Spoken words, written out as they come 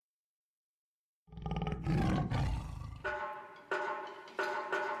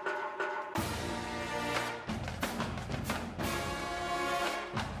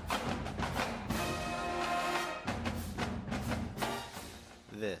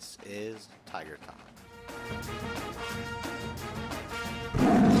this is Tiger Talk.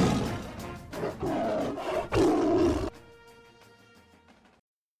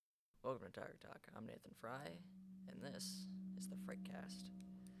 Welcome to Tiger Talk. I'm Nathan Fry, and this is the FrightCast.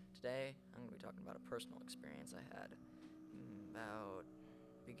 Today, I'm going to be talking about a personal experience I had about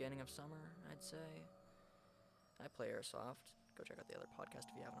beginning of summer, I'd say. I play Airsoft. Go check out the other podcast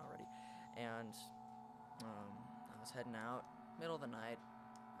if you haven't already. And I was heading out, middle of the night.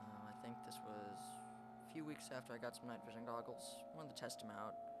 I think this was a few weeks after I got some night vision goggles. Wanted to test them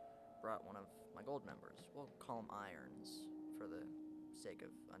out. Brought one of my gold members. We'll call them Irons for the sake of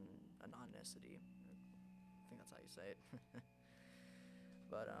anonymity. I think that's how you say it.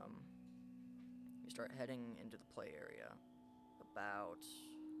 But we start heading into the play area about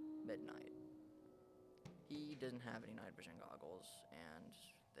midnight. He didn't have any night vision goggles, and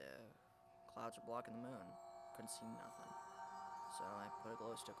the clouds were blocking the moon. Couldn't see nothing. So I put a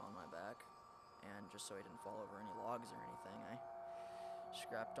glow stick on my back, and just so he didn't fall over any logs or anything, I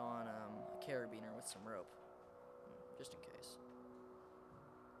strapped on a carabiner with some rope, just in case.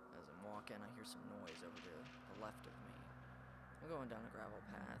 As I'm walking, I hear some noise over to the left of me. I'm going down a gravel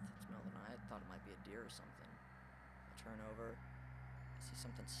path. It's the middle of the night. I thought it might be a deer or something. I turn over. I see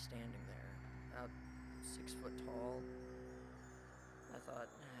something standing there, about 6 foot tall. I thought,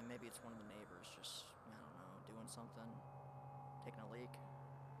 maybe it's one of the neighbors just, I don't know, doing something, taking a leak.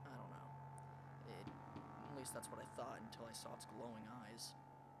 I don't know. At least that's what I thought until I saw its glowing eyes,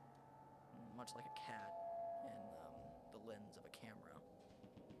 much like a cat in the lens of a camera.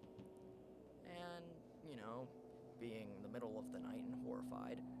 And, being in the middle of the night and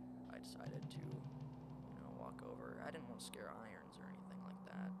horrified, I decided to, walk over. I didn't want to scare Irons or anything like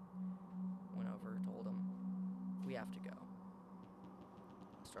that. Went over, told him, we have to go.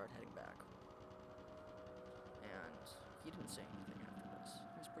 Started heading back. And he didn't say anything after this.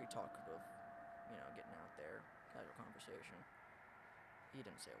 He was pretty talkative, getting out there, casual conversation. He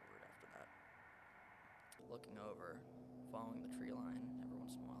didn't say a word after that. Looking over, following the tree line, every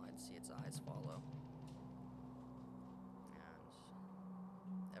once in a while I'd see its eyes follow. And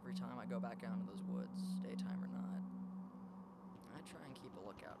every time I go back out into those woods, daytime or not, I try and keep a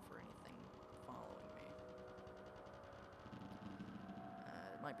lookout for anything following me.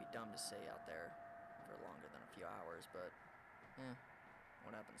 It might be dumb to say out there for longer than a few hours, but,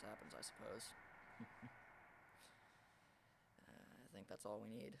 what happens, happens, I suppose. I think that's all we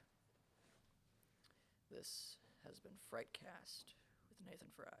need. This has been FrightCast with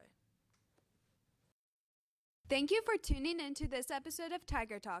Nathan Fry. Thank you for tuning into this episode of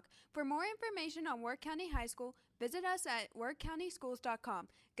Tiger Talk. For more information on Work County High School, visit us at workcountyschools.com.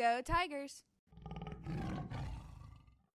 Go Tigers!